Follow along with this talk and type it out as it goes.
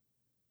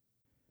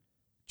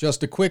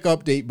Just a quick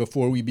update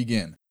before we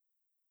begin.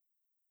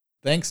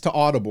 Thanks to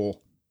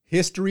Audible,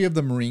 History of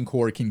the Marine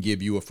Corps can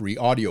give you a free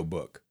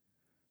audiobook.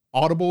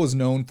 Audible is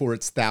known for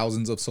its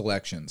thousands of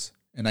selections,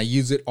 and I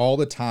use it all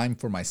the time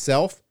for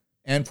myself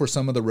and for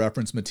some of the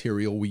reference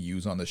material we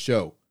use on the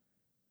show.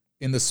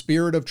 In the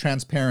spirit of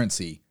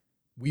transparency,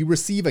 we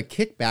receive a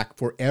kickback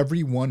for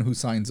everyone who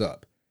signs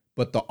up,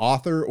 but the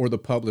author or the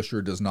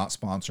publisher does not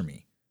sponsor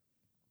me.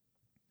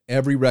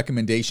 Every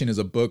recommendation is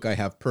a book I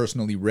have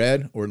personally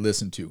read or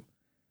listened to.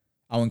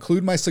 I'll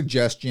include my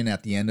suggestion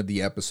at the end of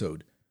the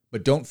episode,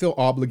 but don't feel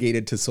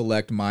obligated to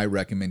select my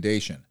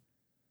recommendation.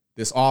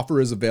 This offer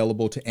is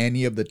available to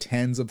any of the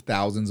tens of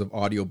thousands of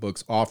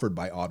audiobooks offered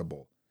by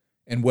Audible,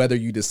 and whether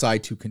you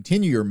decide to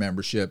continue your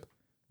membership,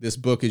 this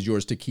book is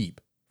yours to keep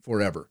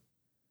forever.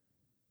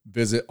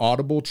 Visit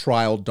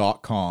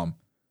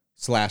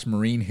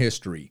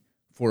audibletrial.com/marinehistory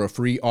for a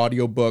free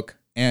audiobook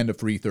and a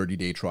free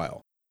 30-day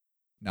trial.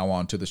 Now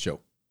on to the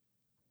show.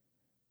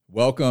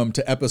 Welcome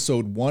to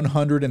episode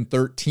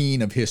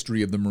 113 of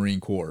History of the Marine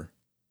Corps,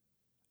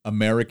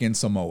 American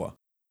Samoa.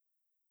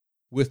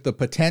 With the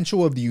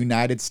potential of the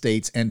United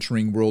States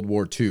entering World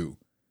War II,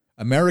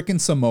 American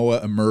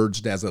Samoa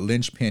emerged as a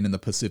linchpin in the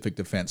Pacific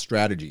defense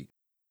strategy.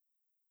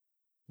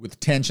 With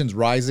tensions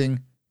rising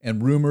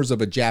and rumors of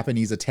a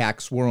Japanese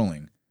attack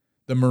swirling,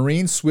 the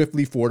Marines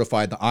swiftly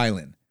fortified the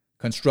island,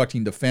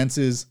 constructing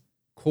defenses,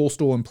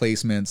 coastal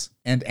emplacements,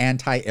 and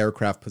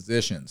anti-aircraft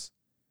positions.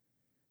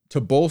 To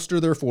bolster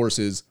their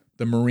forces,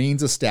 the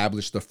Marines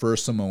established the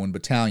 1st Samoan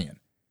Battalion,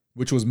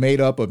 which was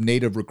made up of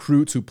native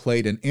recruits who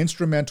played an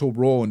instrumental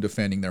role in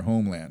defending their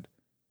homeland.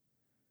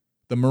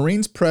 The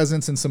Marines'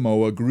 presence in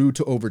Samoa grew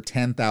to over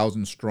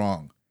 10,000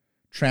 strong,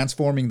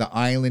 transforming the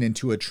island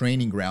into a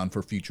training ground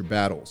for future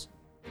battles.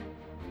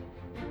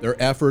 Their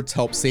efforts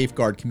helped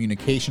safeguard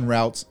communication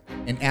routes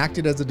and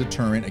acted as a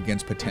deterrent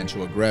against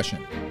potential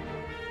aggression.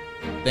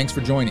 Thanks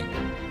for joining.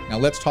 Now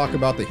let's talk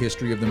about the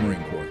history of the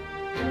Marine Corps.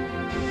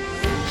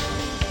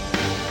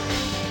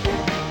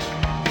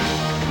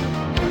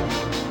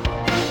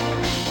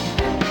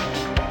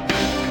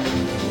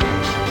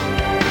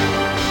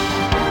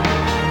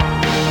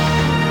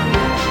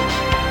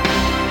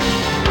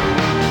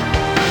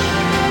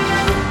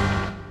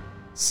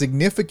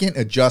 Significant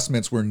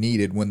adjustments were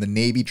needed when the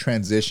Navy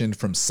transitioned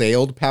from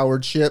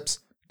sail-powered ships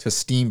to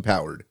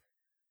steam-powered.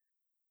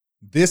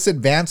 This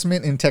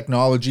advancement in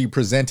technology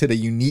presented a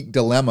unique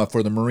dilemma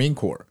for the Marine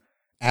Corps,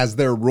 as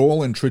their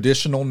role in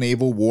traditional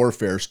naval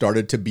warfare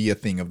started to be a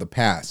thing of the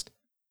past.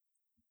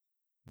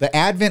 The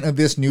advent of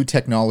this new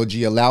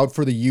technology allowed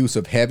for the use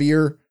of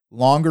heavier,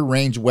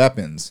 longer-range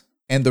weapons,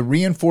 and the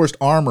reinforced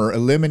armor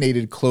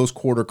eliminated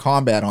close-quarter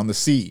combat on the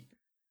sea.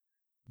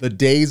 The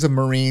days of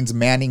Marines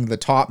manning the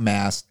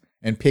topmast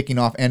and picking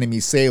off enemy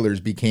sailors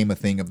became a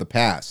thing of the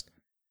past.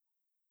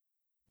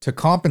 To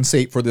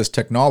compensate for this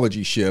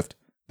technology shift,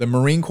 the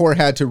Marine Corps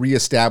had to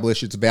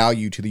reestablish its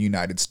value to the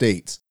United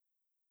States.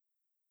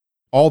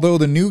 Although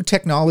the new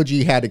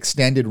technology had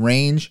extended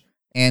range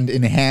and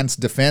enhanced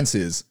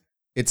defenses,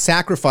 it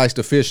sacrificed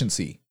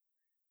efficiency.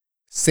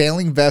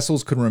 Sailing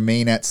vessels could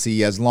remain at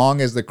sea as long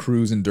as the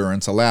crew's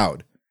endurance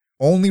allowed,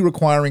 only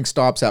requiring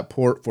stops at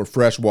port for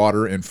fresh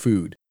water and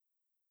food.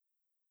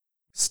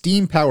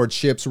 Steam-powered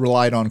ships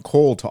relied on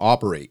coal to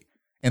operate,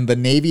 and the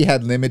Navy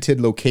had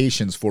limited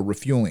locations for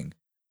refueling.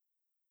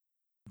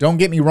 Don't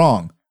get me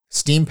wrong,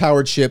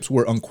 steam-powered ships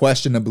were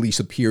unquestionably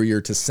superior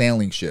to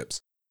sailing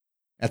ships.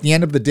 At the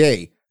end of the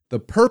day, the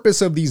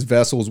purpose of these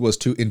vessels was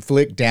to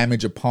inflict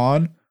damage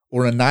upon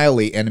or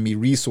annihilate enemy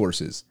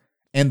resources,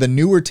 and the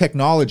newer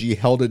technology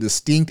held a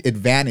distinct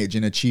advantage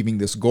in achieving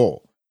this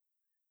goal.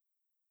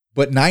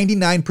 But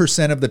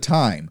 99% of the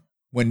time,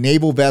 when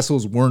naval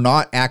vessels were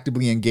not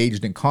actively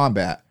engaged in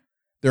combat,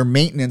 their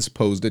maintenance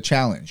posed a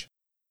challenge.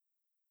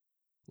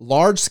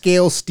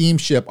 Large-scale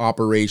steamship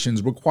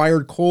operations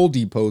required coal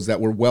depots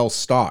that were well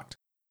stocked.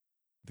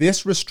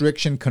 This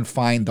restriction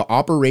confined the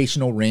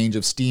operational range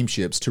of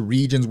steamships to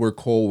regions where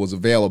coal was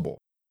available.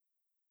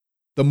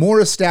 The more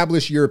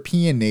established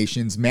European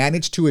nations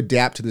managed to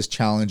adapt to this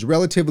challenge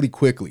relatively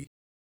quickly.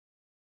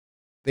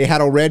 They had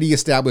already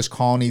established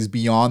colonies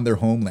beyond their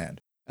homeland,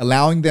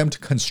 allowing them to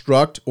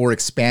construct or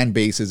expand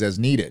bases as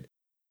needed.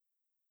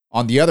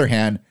 On the other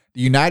hand,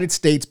 the United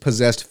States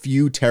possessed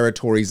few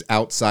territories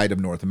outside of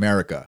North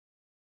America.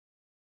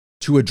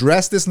 To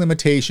address this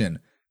limitation,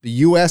 the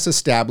U.S.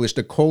 established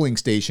a coaling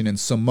station in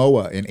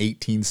Samoa in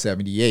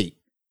 1878.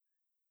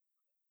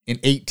 In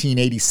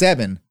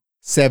 1887,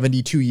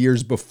 72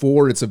 years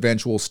before its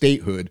eventual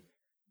statehood,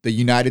 the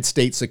United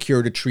States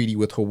secured a treaty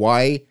with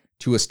Hawaii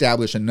to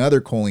establish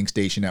another coaling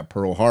station at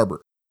Pearl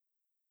Harbor.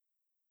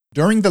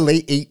 During the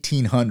late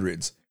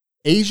 1800s,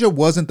 Asia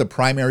wasn't the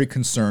primary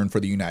concern for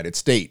the United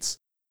States.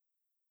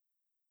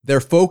 Their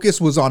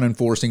focus was on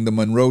enforcing the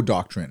Monroe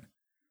Doctrine,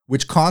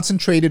 which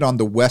concentrated on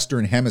the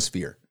Western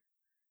Hemisphere.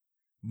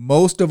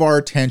 Most of our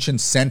attention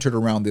centered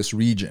around this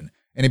region,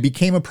 and it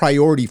became a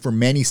priority for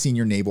many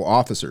senior naval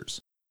officers.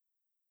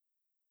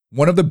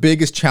 One of the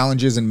biggest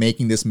challenges in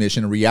making this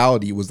mission a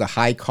reality was the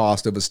high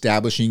cost of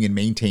establishing and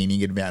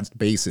maintaining advanced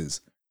bases.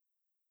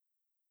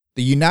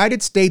 The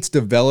United States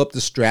developed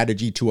a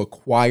strategy to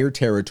acquire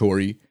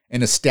territory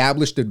and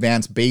established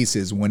advanced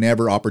bases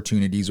whenever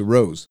opportunities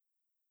arose.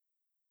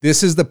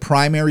 This is the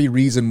primary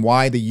reason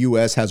why the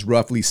U.S. has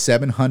roughly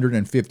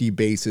 750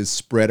 bases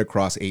spread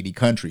across 80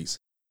 countries.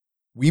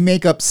 We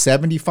make up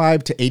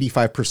 75 to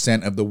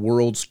 85% of the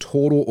world's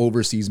total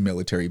overseas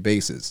military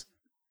bases.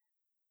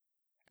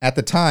 At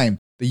the time,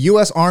 the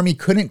U.S. Army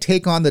couldn't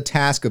take on the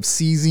task of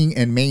seizing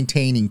and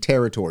maintaining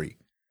territory.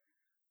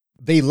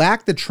 They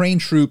lacked the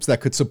trained troops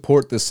that could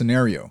support this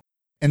scenario,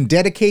 and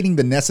dedicating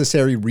the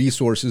necessary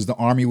resources the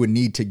Army would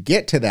need to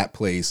get to that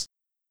place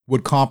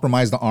would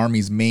compromise the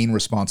Army's main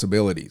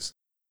responsibilities.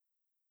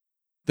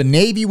 The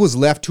Navy was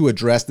left to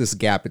address this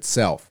gap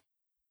itself.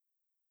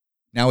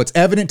 Now, it's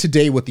evident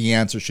today what the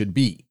answer should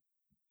be.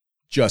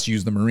 Just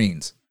use the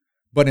Marines.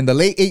 But in the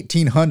late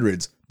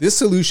 1800s, this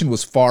solution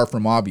was far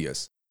from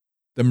obvious.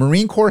 The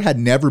Marine Corps had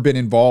never been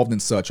involved in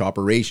such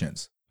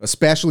operations,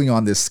 especially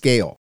on this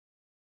scale.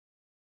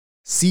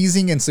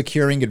 Seizing and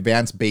securing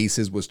advanced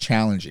bases was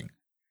challenging,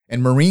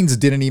 and Marines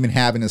didn't even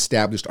have an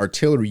established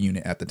artillery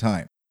unit at the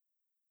time.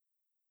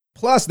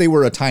 Plus, they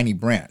were a tiny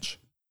branch.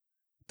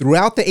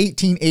 Throughout the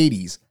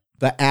 1880s,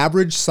 the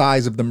average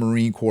size of the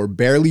Marine Corps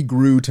barely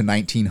grew to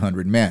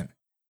 1,900 men,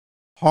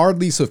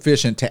 hardly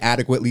sufficient to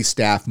adequately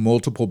staff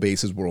multiple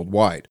bases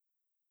worldwide.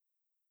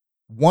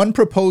 One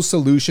proposed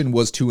solution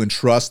was to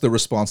entrust the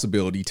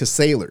responsibility to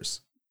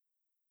sailors.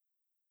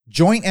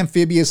 Joint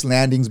amphibious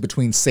landings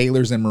between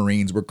sailors and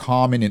Marines were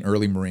common in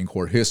early Marine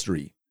Corps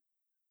history.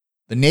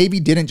 The Navy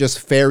didn't just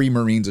ferry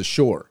Marines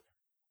ashore.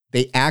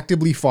 They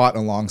actively fought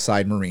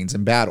alongside Marines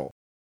in battle.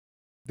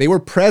 They were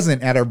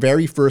present at our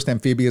very first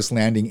amphibious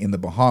landing in the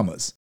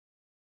Bahamas.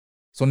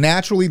 So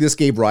naturally, this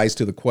gave rise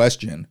to the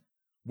question,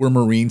 were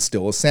Marines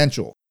still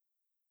essential?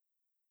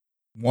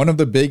 One of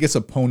the biggest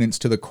opponents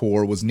to the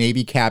Corps was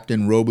Navy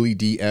Captain Robley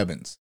D.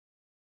 Evans.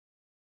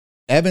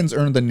 Evans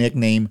earned the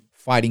nickname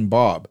Fighting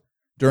Bob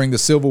during the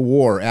Civil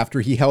War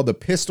after he held a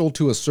pistol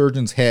to a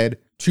surgeon's head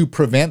to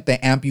prevent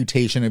the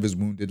amputation of his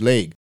wounded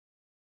leg.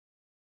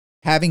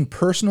 Having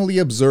personally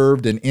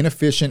observed an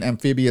inefficient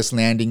amphibious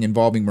landing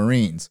involving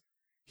Marines,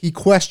 he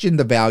questioned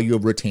the value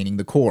of retaining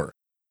the Corps.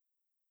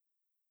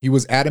 He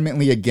was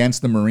adamantly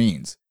against the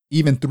Marines,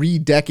 even 3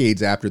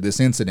 decades after this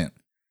incident.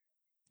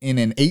 In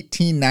an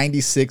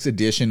 1896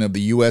 edition of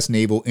the U.S.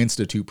 Naval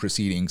Institute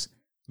Proceedings,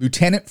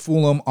 Lieutenant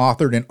Fulham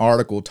authored an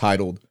article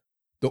titled,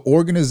 "The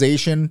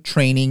Organization,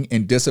 Training,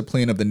 and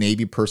Discipline of the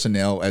Navy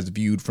Personnel as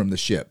Viewed from the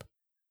Ship."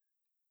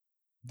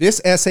 This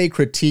essay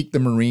critiqued the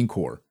Marine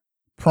Corps,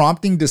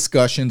 prompting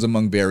discussions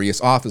among various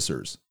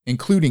officers,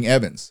 including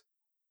Evans.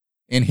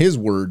 In his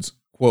words,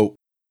 quote,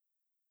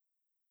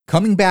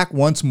 "Coming back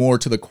once more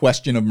to the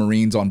question of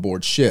Marines on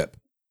board ship,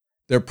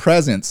 their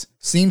presence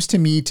seems to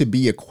me to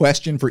be a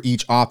question for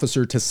each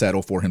officer to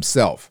settle for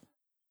himself.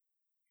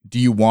 Do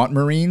you want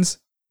Marines?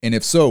 And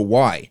if so,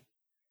 why?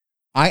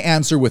 I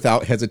answer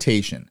without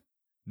hesitation.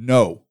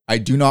 No, I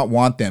do not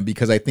want them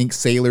because I think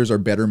sailors are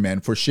better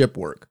men for ship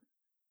work.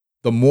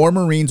 The more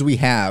Marines we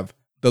have,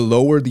 the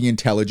lower the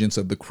intelligence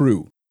of the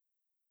crew.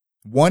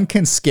 One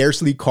can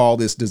scarcely call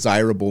this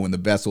desirable in the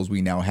vessels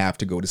we now have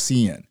to go to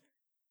sea in.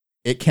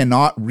 It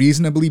cannot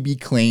reasonably be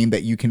claimed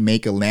that you can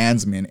make a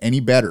landsman any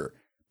better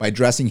by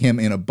dressing him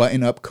in a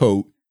button-up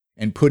coat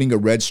and putting a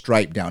red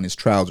stripe down his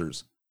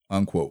trousers."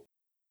 Unquote.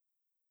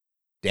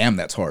 Damn,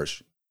 that's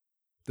harsh.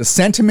 The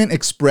sentiment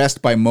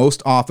expressed by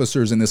most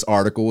officers in this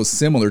article was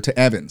similar to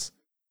Evans.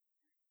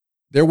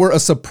 There were a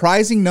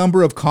surprising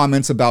number of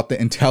comments about the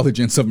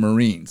intelligence of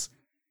Marines.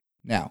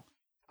 Now,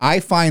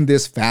 I find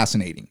this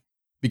fascinating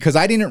because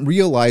I didn't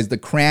realize the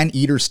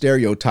cran-eater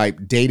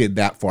stereotype dated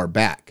that far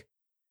back.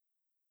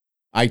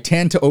 I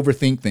tend to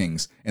overthink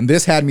things, and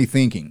this had me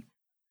thinking,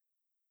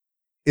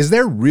 is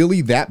there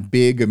really that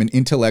big of an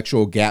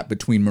intellectual gap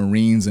between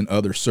Marines and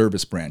other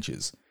service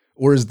branches?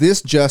 Or is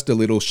this just a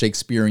little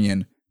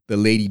Shakespearean, the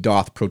lady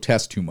doth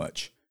protest too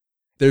much?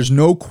 There's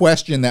no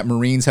question that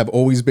Marines have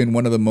always been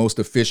one of the most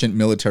efficient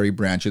military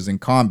branches in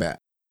combat.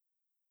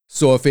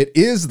 So if it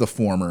is the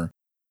former,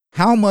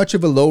 how much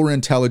of a lower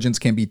intelligence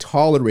can be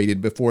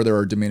tolerated before there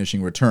are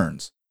diminishing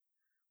returns?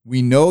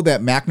 We know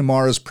that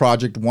McNamara's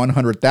Project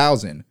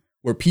 100,000,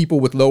 where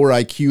people with lower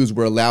IQs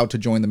were allowed to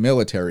join the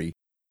military,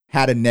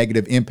 had a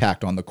negative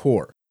impact on the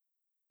Corps.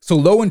 So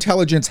low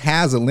intelligence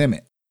has a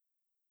limit.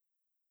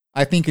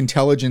 I think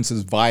intelligence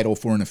is vital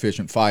for an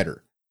efficient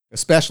fighter,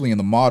 especially in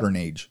the modern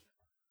age.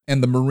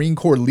 And the Marine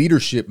Corps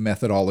leadership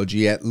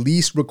methodology at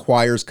least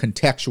requires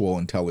contextual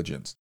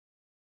intelligence.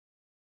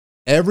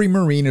 Every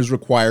Marine is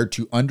required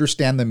to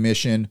understand the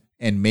mission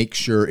and make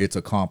sure it's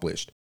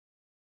accomplished.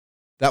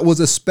 That was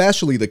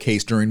especially the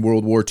case during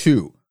World War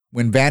II,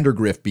 when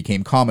Vandergrift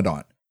became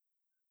commandant.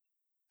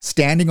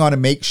 Standing on a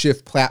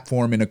makeshift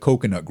platform in a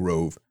coconut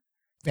grove,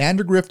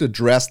 Vandergrift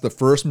addressed the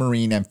 1st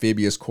Marine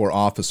Amphibious Corps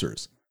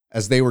officers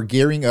as they were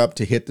gearing up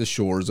to hit the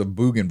shores of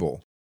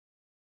Bougainville.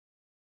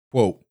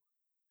 Quote,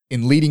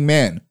 "In leading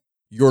men,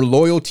 your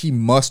loyalty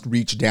must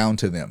reach down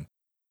to them.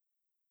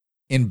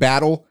 In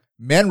battle,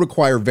 men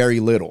require very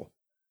little.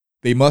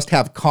 They must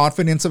have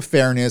confidence of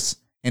fairness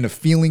and a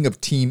feeling of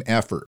team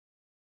effort.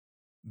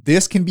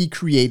 This can be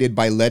created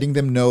by letting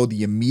them know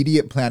the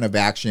immediate plan of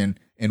action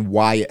and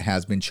why it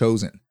has been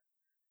chosen.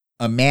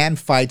 A man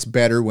fights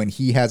better when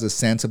he has a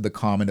sense of the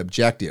common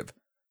objective,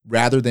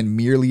 rather than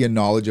merely a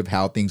knowledge of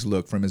how things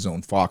look from his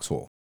own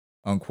foxhole."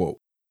 Unquote.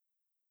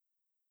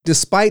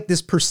 Despite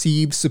this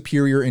perceived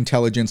superior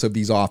intelligence of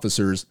these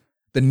officers,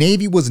 the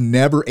Navy was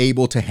never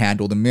able to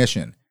handle the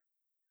mission.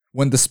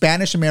 When the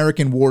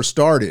Spanish-American War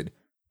started,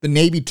 the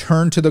Navy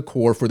turned to the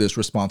Corps for this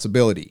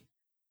responsibility.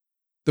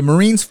 The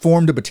Marines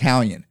formed a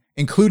battalion,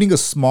 including a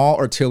small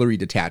artillery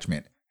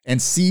detachment,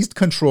 and seized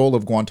control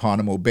of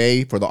Guantanamo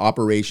Bay for the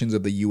operations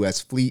of the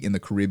U.S. fleet in the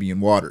Caribbean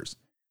waters.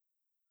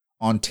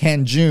 On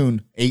 10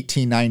 June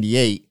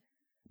 1898,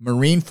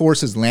 Marine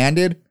forces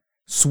landed,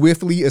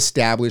 swiftly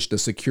established a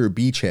secure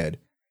beachhead,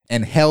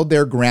 and held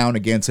their ground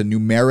against a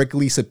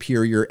numerically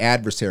superior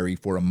adversary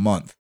for a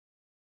month.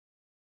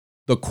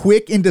 The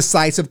quick and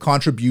decisive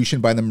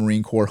contribution by the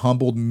Marine Corps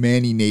humbled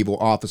many naval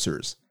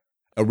officers,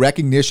 a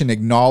recognition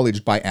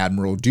acknowledged by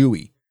Admiral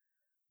Dewey.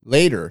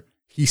 Later,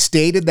 he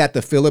stated that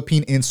the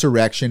Philippine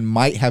insurrection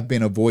might have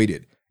been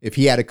avoided if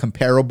he had a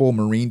comparable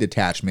Marine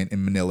detachment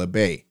in Manila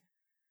Bay.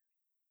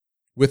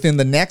 Within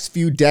the next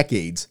few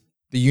decades,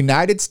 the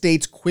United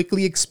States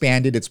quickly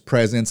expanded its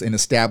presence and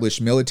established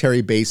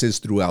military bases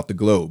throughout the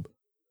globe.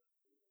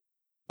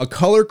 A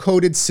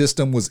color-coded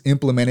system was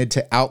implemented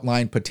to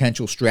outline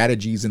potential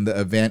strategies in the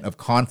event of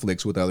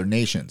conflicts with other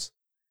nations.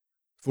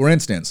 For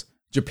instance,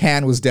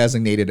 Japan was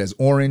designated as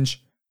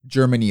orange,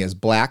 Germany as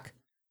black,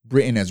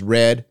 Britain as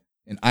red,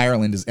 and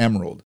Ireland as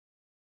emerald.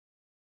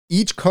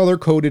 Each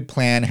color-coded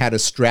plan had a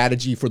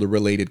strategy for the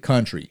related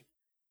country.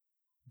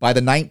 By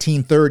the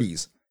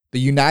 1930s, the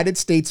United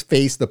States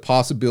faced the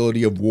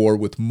possibility of war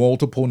with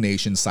multiple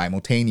nations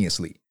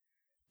simultaneously,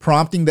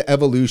 prompting the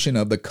evolution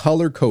of the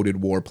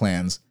color-coded war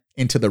plans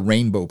into the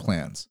rainbow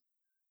plans.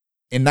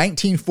 In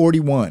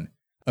 1941,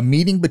 a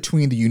meeting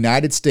between the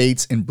United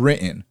States and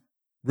Britain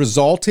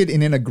resulted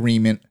in an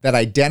agreement that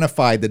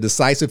identified the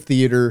decisive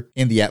theater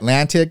in the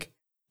Atlantic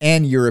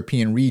and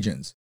European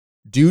regions,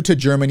 due to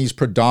Germany's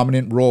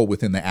predominant role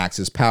within the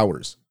Axis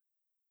powers.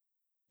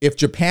 If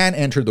Japan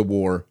entered the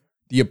war,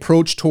 the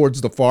approach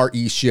towards the Far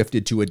East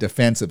shifted to a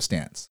defensive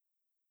stance.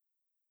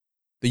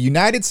 The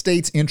United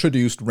States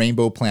introduced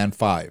Rainbow Plan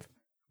 5,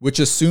 which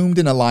assumed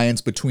an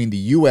alliance between the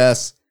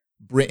US,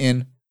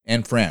 Britain,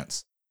 and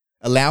France,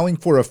 allowing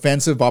for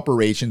offensive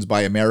operations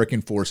by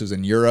American forces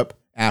in Europe,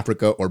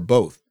 Africa, or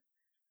both.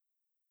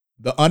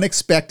 The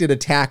unexpected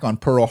attack on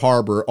Pearl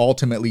Harbor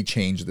ultimately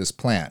changed this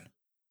plan.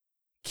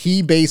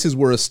 Key bases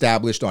were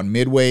established on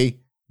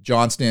Midway,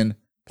 Johnston,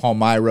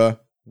 Palmyra,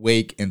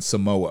 Wake, and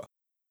Samoa.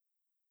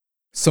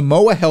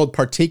 Samoa held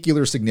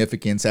particular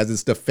significance as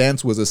its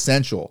defense was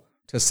essential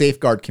to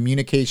safeguard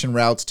communication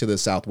routes to the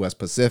Southwest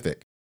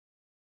Pacific.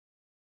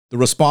 The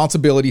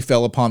responsibility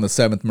fell upon the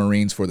 7th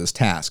Marines for this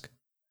task.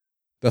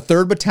 The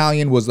 3rd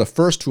Battalion was the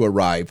first to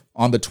arrive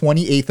on the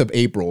 28th of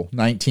April,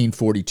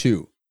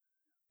 1942,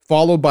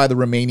 followed by the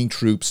remaining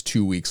troops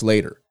 2 weeks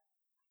later.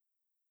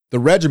 The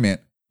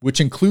regiment,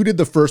 which included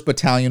the 1st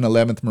Battalion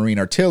 11th Marine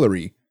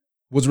Artillery,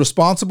 was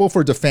responsible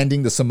for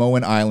defending the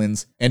Samoan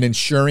Islands and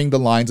ensuring the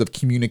lines of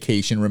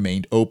communication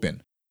remained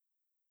open.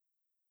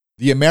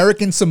 The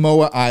American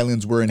Samoa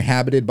Islands were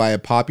inhabited by a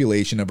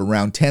population of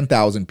around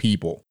 10,000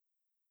 people.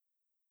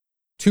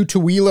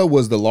 Tutuila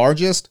was the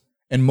largest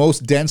and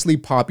most densely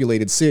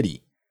populated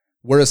city,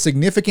 where a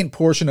significant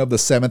portion of the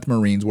 7th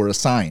Marines were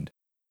assigned.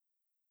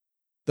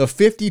 The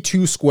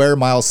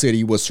 52-square-mile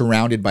city was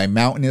surrounded by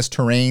mountainous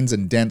terrains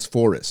and dense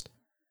forest.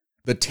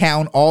 The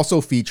town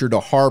also featured a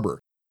harbor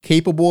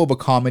capable of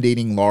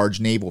accommodating large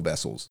naval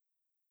vessels.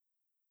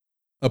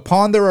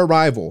 Upon their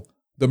arrival,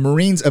 the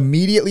Marines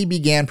immediately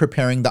began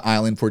preparing the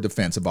island for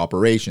defensive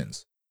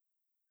operations.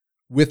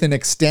 With an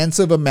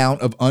extensive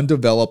amount of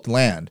undeveloped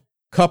land,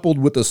 coupled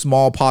with a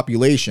small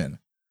population,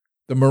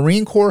 the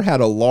Marine Corps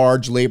had a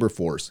large labor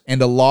force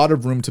and a lot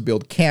of room to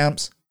build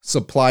camps,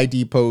 supply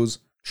depots,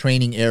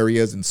 training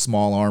areas, and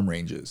small arm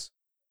ranges.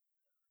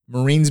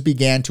 Marines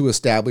began to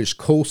establish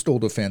coastal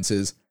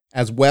defenses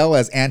as well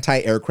as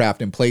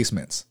anti-aircraft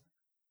emplacements.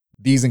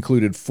 These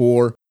included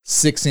 4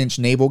 6-inch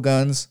naval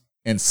guns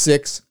and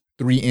 6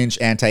 3-inch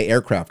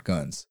anti-aircraft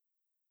guns.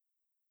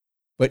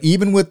 But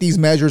even with these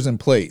measures in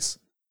place,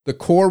 the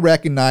Corps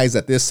recognized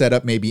that this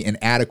setup may be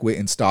inadequate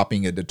in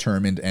stopping a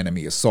determined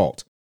enemy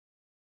assault.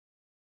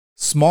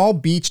 Small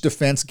beach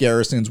defense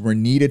garrisons were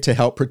needed to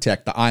help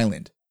protect the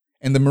island,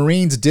 and the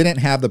Marines didn't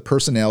have the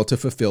personnel to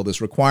fulfill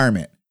this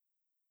requirement.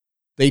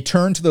 They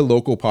turned to the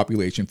local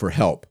population for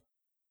help.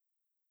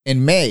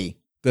 In May,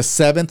 the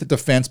 7th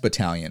Defense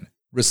Battalion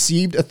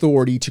received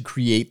authority to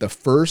create the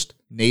 1st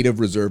Native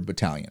Reserve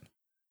Battalion.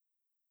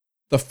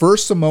 The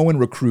first Samoan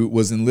recruit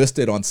was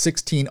enlisted on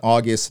 16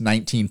 August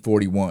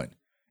 1941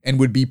 and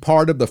would be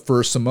part of the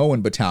 1st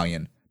Samoan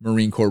Battalion,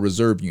 Marine Corps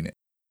Reserve Unit.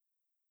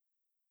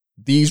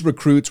 These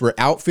recruits were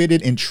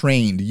outfitted and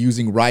trained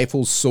using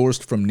rifles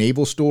sourced from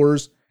naval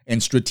stores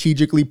and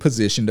strategically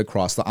positioned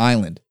across the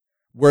island,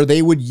 where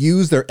they would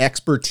use their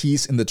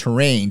expertise in the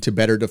terrain to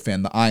better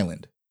defend the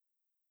island.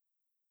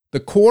 The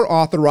Corps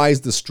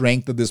authorized the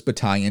strength of this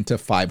battalion to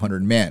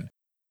 500 men.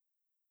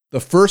 The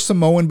 1st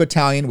Samoan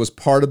Battalion was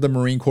part of the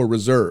Marine Corps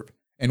Reserve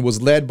and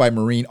was led by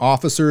Marine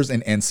officers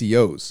and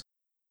NCOs.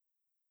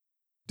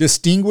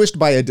 Distinguished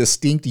by a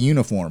distinct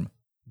uniform,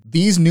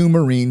 these new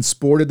Marines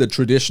sported the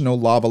traditional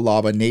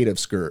lava native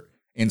skirt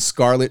in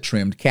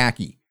scarlet-trimmed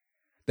khaki.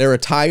 Their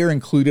attire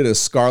included a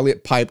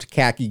scarlet-piped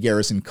khaki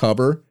garrison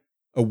cover,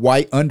 a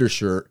white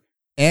undershirt,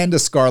 and a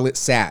scarlet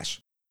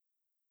sash.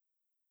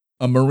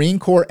 A Marine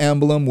Corps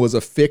emblem was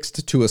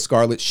affixed to a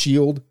scarlet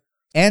shield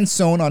and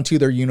sewn onto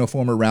their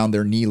uniform around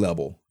their knee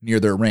level, near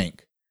their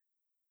rank.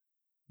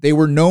 They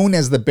were known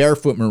as the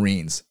Barefoot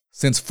Marines,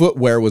 since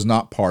footwear was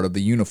not part of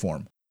the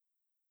uniform.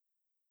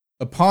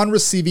 Upon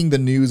receiving the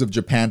news of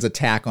Japan's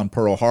attack on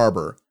Pearl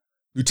Harbor,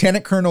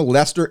 Lieutenant Colonel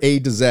Lester A.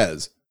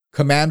 Dezes,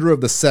 commander of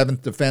the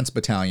 7th Defense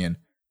Battalion,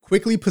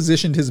 quickly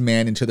positioned his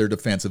men into their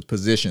defensive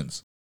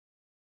positions.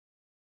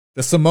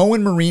 The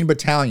Samoan Marine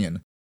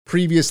Battalion,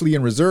 previously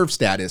in reserve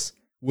status,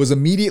 was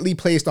immediately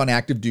placed on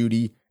active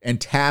duty and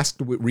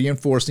tasked with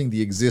reinforcing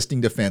the existing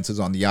defenses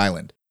on the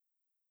island.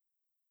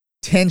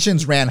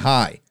 Tensions ran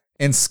high,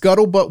 and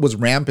scuttlebutt was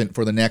rampant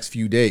for the next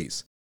few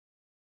days.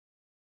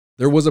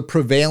 There was a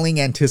prevailing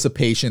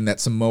anticipation that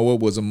Samoa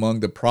was among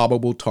the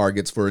probable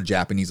targets for a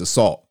Japanese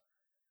assault.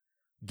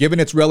 Given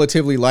its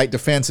relatively light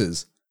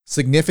defenses,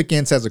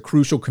 significance as a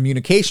crucial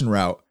communication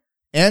route,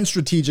 and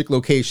strategic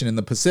location in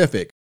the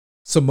Pacific,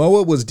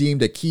 Samoa was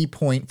deemed a key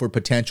point for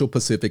potential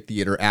Pacific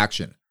theater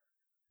action.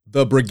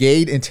 The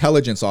brigade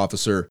intelligence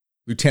officer,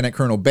 Lieutenant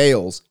Colonel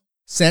Bales,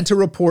 sent a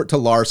report to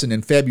Larsen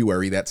in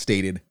February that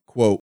stated,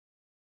 quote,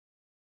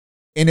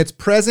 "In its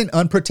present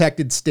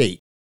unprotected state,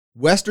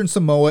 Western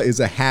Samoa is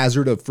a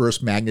hazard of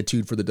first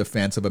magnitude for the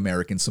defense of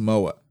American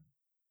Samoa.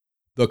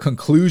 The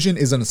conclusion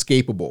is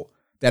inescapable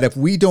that if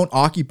we don't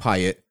occupy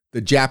it,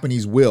 the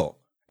Japanese will,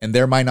 and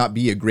there might not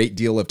be a great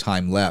deal of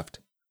time left."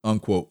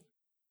 Unquote.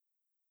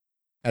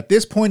 At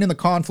this point in the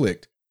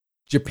conflict,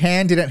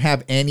 Japan didn't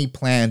have any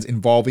plans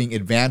involving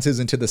advances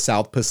into the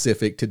South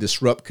Pacific to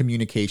disrupt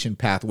communication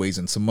pathways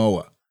in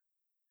Samoa.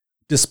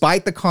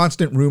 Despite the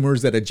constant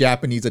rumors that a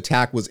Japanese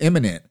attack was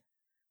imminent,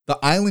 the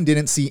island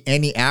didn't see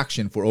any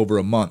action for over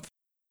a month.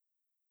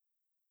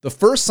 The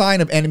first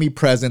sign of enemy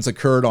presence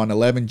occurred on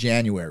 11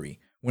 January,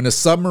 when a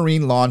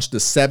submarine launched a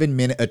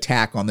 7-minute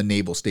attack on the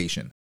naval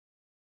station.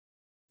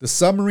 The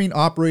submarine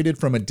operated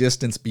from a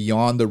distance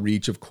beyond the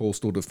reach of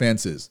coastal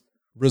defenses,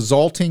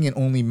 resulting in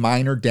only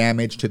minor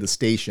damage to the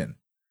station.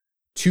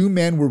 2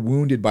 men were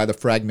wounded by the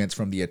fragments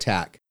from the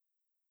attack.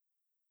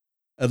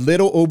 A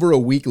little over a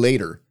week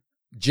later,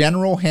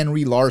 General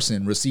Henry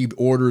Larsen received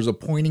orders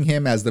appointing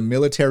him as the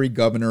military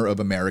governor of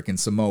American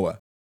Samoa.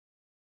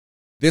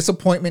 This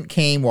appointment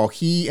came while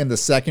he and the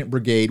 2nd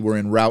Brigade were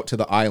en route to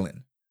the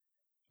island.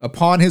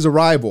 Upon his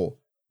arrival,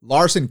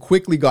 Larsen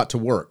quickly got to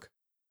work.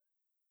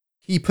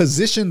 He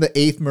positioned the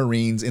 8th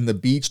Marines in the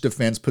beach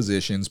defense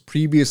positions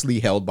previously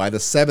held by the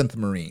 7th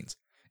Marines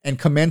and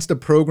commenced a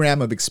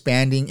program of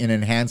expanding and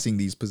enhancing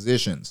these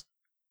positions.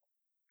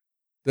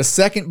 The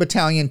 2nd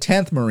Battalion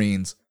 10th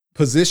Marines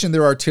positioned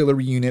their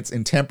artillery units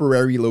in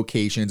temporary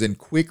locations and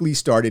quickly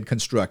started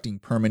constructing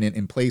permanent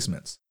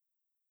emplacements.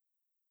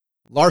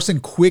 Larsen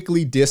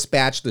quickly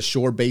dispatched the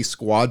shore-based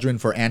squadron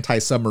for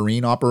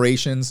anti-submarine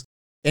operations,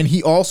 and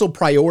he also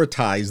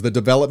prioritized the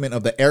development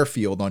of the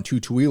airfield on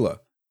Tutuila.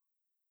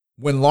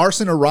 When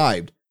Larsen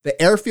arrived, the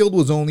airfield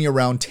was only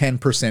around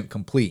 10%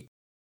 complete.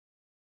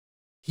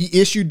 He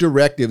issued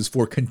directives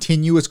for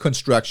continuous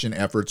construction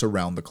efforts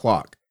around the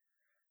clock.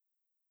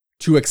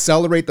 To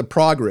accelerate the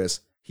progress,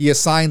 he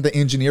assigned the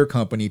engineer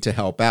company to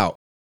help out.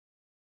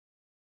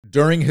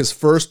 During his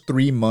first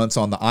 3 months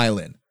on the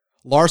island,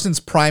 Larsen's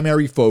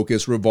primary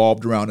focus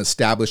revolved around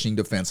establishing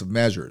defensive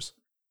measures.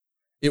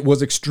 It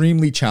was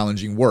extremely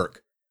challenging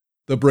work.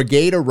 The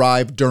brigade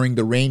arrived during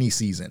the rainy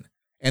season,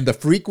 and the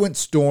frequent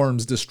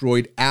storms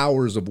destroyed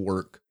hours of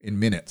work in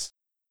minutes.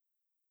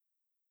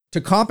 To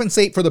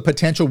compensate for the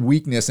potential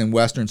weakness in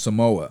Western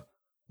Samoa,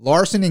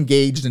 Larsen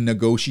engaged in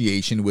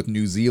negotiation with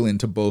New Zealand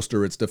to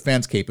bolster its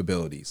defense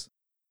capabilities.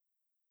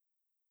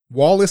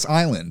 Wallis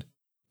Island,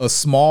 a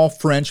small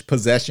French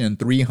possession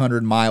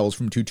 300 miles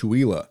from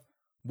Tutuila,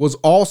 was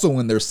also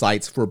in their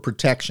sights for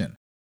protection.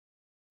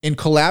 In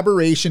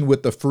collaboration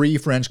with the Free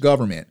French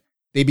government,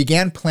 they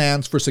began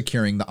plans for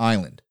securing the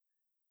island.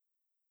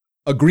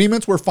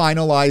 Agreements were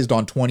finalized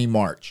on 20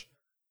 March.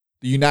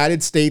 The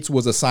United States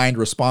was assigned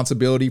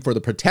responsibility for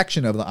the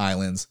protection of the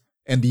islands,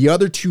 and the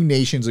other 2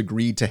 nations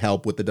agreed to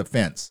help with the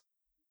defense.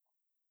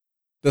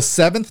 The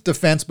 7th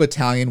Defense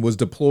Battalion was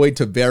deployed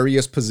to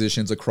various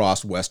positions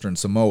across Western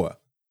Samoa.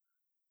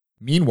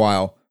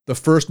 Meanwhile, the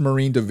 1st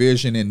Marine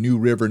Division in New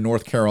River,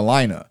 North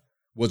Carolina,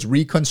 was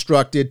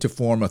reconstructed to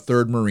form a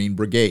 3rd Marine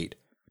Brigade,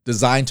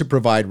 designed to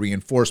provide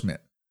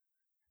reinforcement.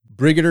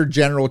 Brigadier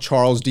General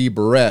Charles D.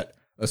 Barrett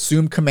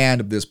assumed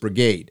command of this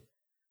brigade,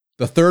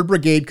 The 3rd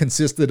Brigade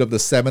consisted of the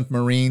 7th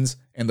Marines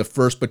and the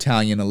 1st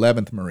Battalion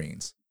 11th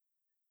Marines.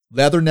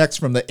 Leathernecks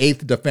from the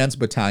 8th Defense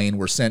Battalion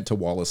were sent to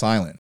Wallis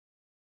Island.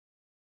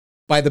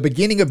 By the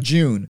beginning of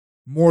June,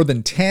 more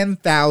than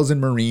 10,000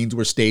 Marines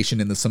were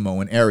stationed in the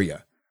Samoan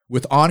area,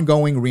 with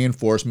ongoing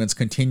reinforcements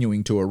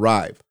continuing to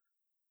arrive.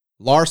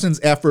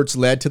 Larson's efforts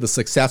led to the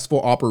successful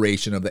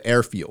operation of the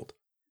airfield.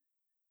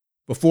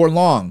 Before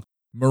long,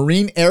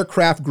 Marine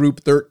Aircraft Group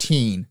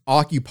 13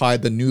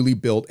 occupied the newly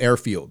built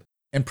airfield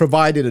and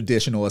provided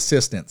additional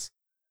assistance.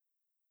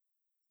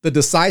 The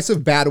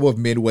decisive Battle of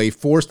Midway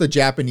forced the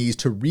Japanese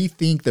to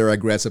rethink their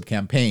aggressive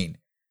campaign,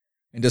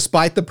 and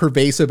despite the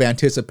pervasive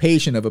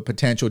anticipation of a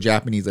potential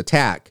Japanese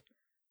attack,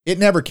 it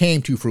never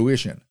came to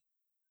fruition.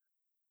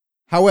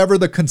 However,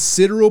 the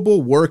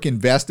considerable work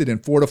invested in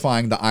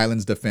fortifying the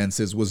island's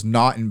defenses was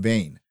not in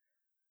vain.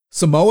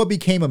 Samoa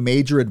became a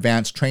major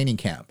advanced training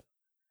camp.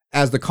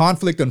 As the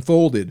conflict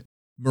unfolded,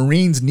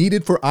 Marines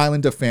needed for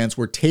island defense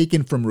were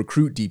taken from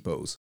recruit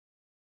depots.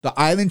 The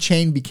island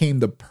chain became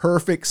the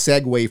perfect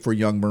segue for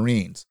young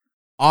Marines,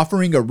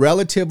 offering a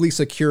relatively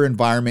secure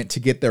environment to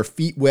get their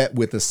feet wet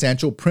with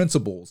essential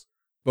principles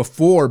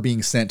before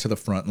being sent to the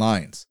front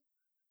lines.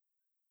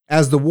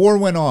 As the war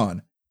went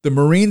on, the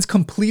Marines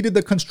completed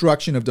the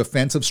construction of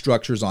defensive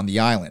structures on the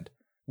island,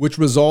 which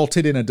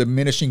resulted in a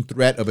diminishing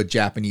threat of a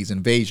Japanese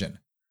invasion.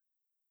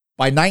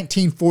 By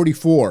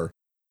 1944,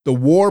 the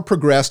war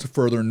progressed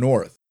further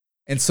north,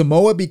 and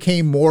Samoa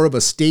became more of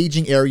a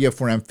staging area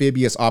for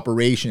amphibious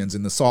operations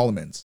in the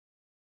Solomons.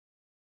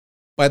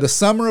 By the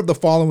summer of the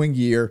following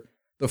year,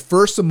 the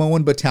 1st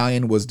Samoan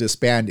Battalion was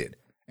disbanded,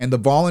 and the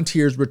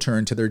volunteers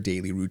returned to their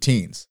daily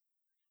routines.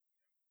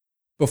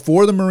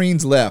 Before the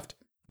Marines left,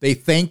 they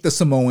thanked the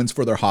Samoans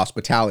for their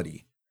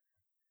hospitality.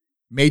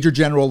 Major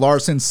General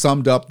Larson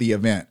summed up the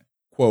event,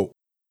 quote,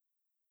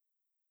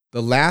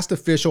 "The last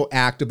official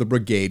act of the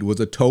brigade was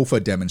a tofa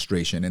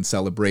demonstration and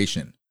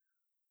celebration.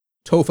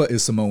 Tofa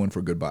is Samoan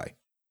for goodbye.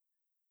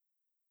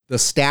 The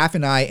staff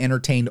and I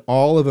entertained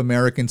all of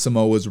American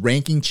Samoa's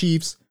ranking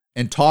chiefs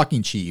and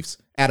talking chiefs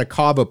at a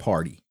kava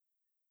party.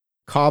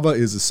 Kava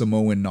is a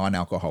Samoan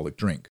non-alcoholic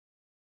drink,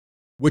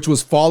 which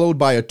was followed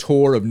by a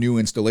tour of new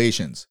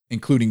installations,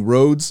 including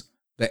roads,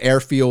 the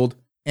airfield,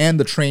 and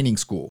the training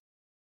school.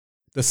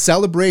 The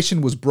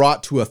celebration was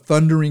brought to a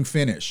thundering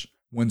finish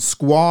when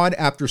squad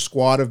after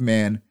squad of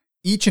men,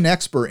 each an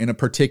expert in a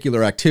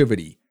particular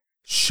activity,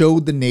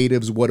 showed the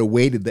natives what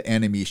awaited the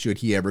enemy should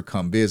he ever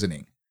come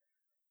visiting.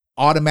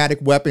 Automatic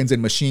weapons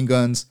and machine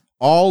guns,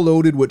 all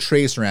loaded with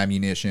tracer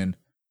ammunition,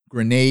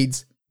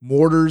 grenades,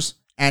 mortars,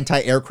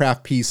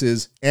 anti-aircraft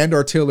pieces, and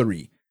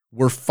artillery,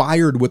 were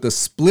fired with a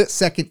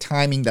split-second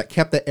timing that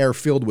kept the air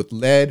filled with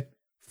lead,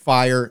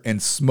 fire,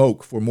 and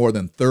smoke for more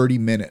than 30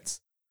 minutes.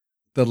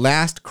 The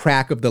last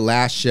crack of the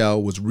last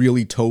shell was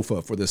really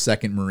tofa for the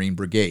 2nd Marine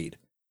Brigade.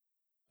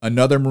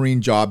 Another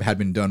Marine job had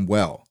been done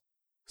well.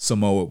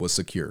 Samoa was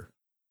secure."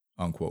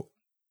 Unquote.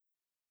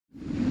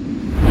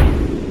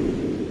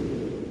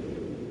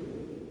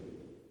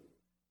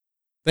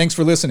 Thanks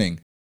for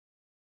listening.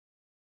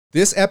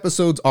 This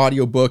episode's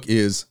audiobook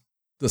is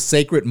The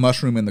Sacred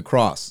Mushroom and the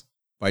Cross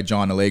by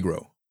John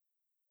Allegro.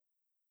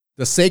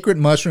 The Sacred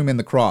Mushroom and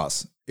the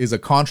Cross is a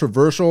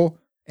controversial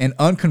and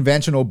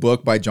unconventional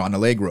book by John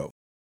Allegro,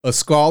 a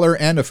scholar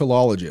and a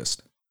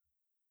philologist.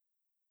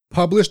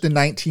 Published in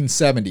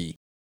 1970,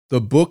 the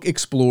book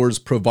explores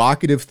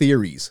provocative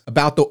theories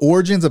about the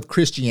origins of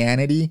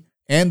Christianity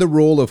and the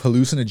role of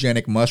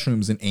hallucinogenic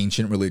mushrooms in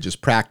ancient religious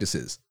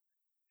practices.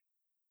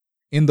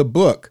 In the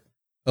book,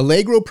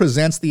 Allegro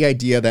presents the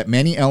idea that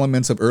many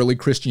elements of early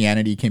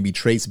Christianity can be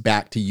traced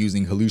back to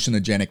using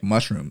hallucinogenic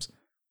mushrooms,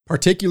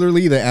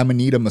 particularly the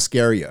Amanita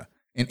muscaria,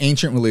 in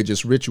ancient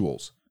religious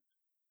rituals.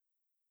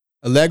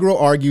 Allegro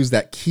argues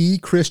that key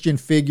Christian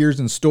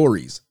figures and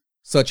stories,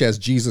 such as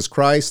Jesus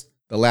Christ,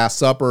 the Last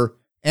Supper,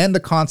 and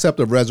the concept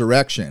of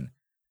resurrection,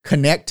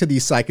 connect to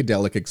these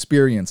psychedelic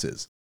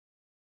experiences.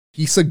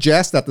 He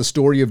suggests that the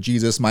story of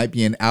Jesus might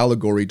be an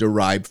allegory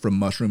derived from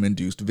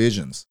mushroom-induced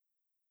visions.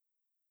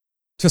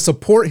 To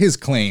support his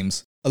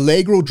claims,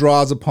 Allegro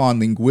draws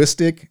upon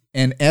linguistic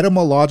and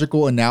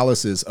etymological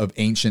analysis of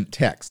ancient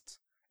texts,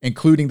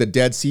 including the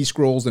Dead Sea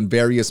Scrolls and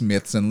various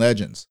myths and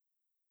legends.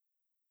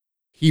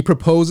 He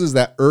proposes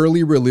that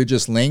early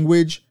religious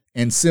language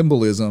and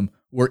symbolism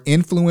were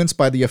influenced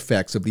by the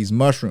effects of these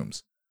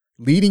mushrooms,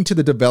 leading to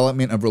the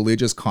development of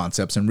religious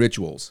concepts and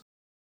rituals.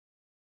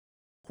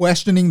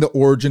 Questioning the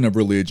origin of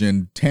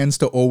religion tends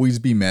to always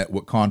be met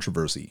with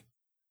controversy.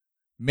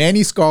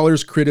 Many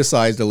scholars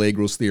criticized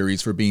Allegro's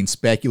theories for being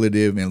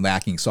speculative and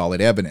lacking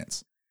solid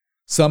evidence.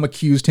 Some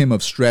accused him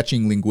of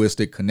stretching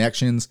linguistic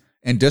connections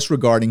and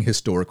disregarding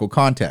historical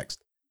context.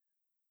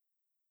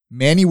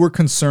 Many were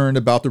concerned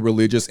about the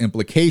religious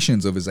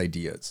implications of his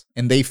ideas,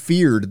 and they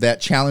feared that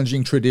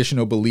challenging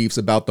traditional beliefs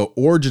about the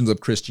origins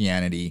of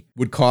Christianity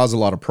would cause a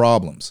lot of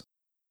problems.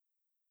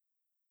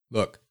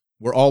 Look,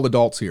 we're all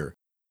adults here.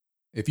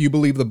 If you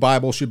believe the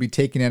Bible should be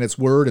taken at its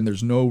word and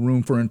there's no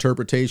room for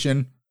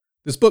interpretation,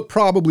 this book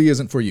probably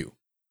isn't for you.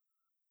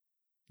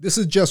 This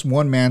is just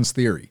one man's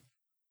theory,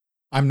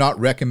 I'm not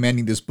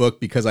recommending this book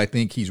because I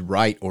think he's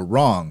right or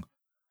wrong.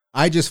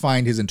 I just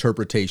find his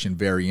interpretation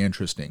very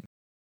interesting.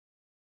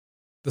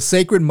 The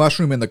Sacred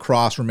Mushroom and the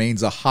Cross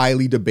remains a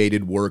highly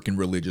debated work in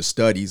religious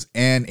studies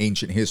and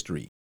ancient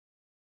history.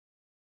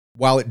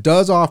 While it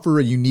does offer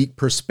a unique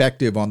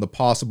perspective on the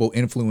possible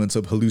influence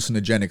of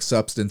hallucinogenic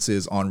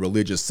substances on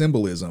religious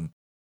symbolism,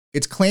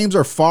 its claims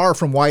are far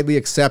from widely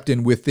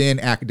accepted within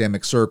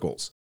academic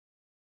circles.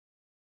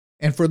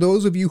 And for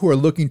those of you who are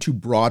looking to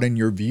broaden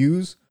your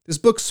views, this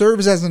book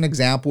serves as an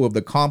example of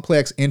the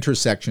complex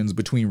intersections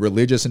between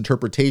religious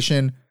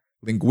interpretation,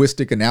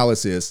 linguistic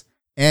analysis,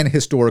 and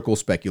historical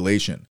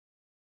speculation.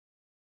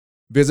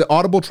 Visit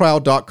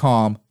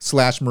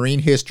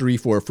audibletrial.com/marinehistory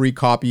for a free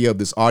copy of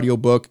this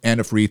audiobook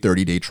and a free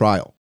 30-day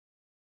trial.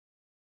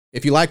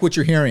 If you like what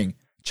you're hearing,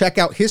 check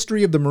out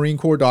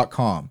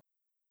historyofthemarinecorps.com.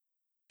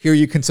 Here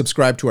you can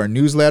subscribe to our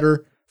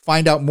newsletter,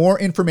 find out more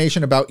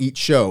information about each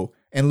show,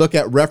 and look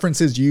at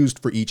references used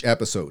for each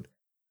episode.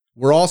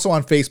 We're also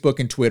on Facebook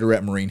and Twitter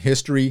at Marine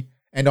History,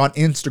 and on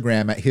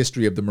Instagram at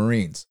History of the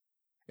Marines.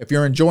 If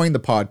you're enjoying the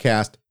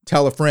podcast,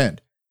 tell a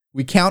friend.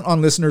 We count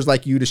on listeners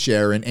like you to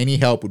share, and any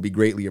help would be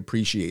greatly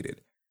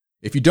appreciated.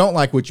 If you don't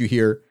like what you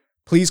hear,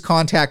 please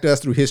contact us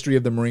through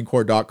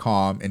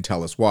historyofthemarinecorps.com and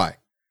tell us why.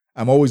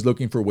 I'm always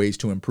looking for ways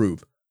to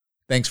improve.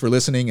 Thanks for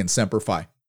listening, and Semper Fi.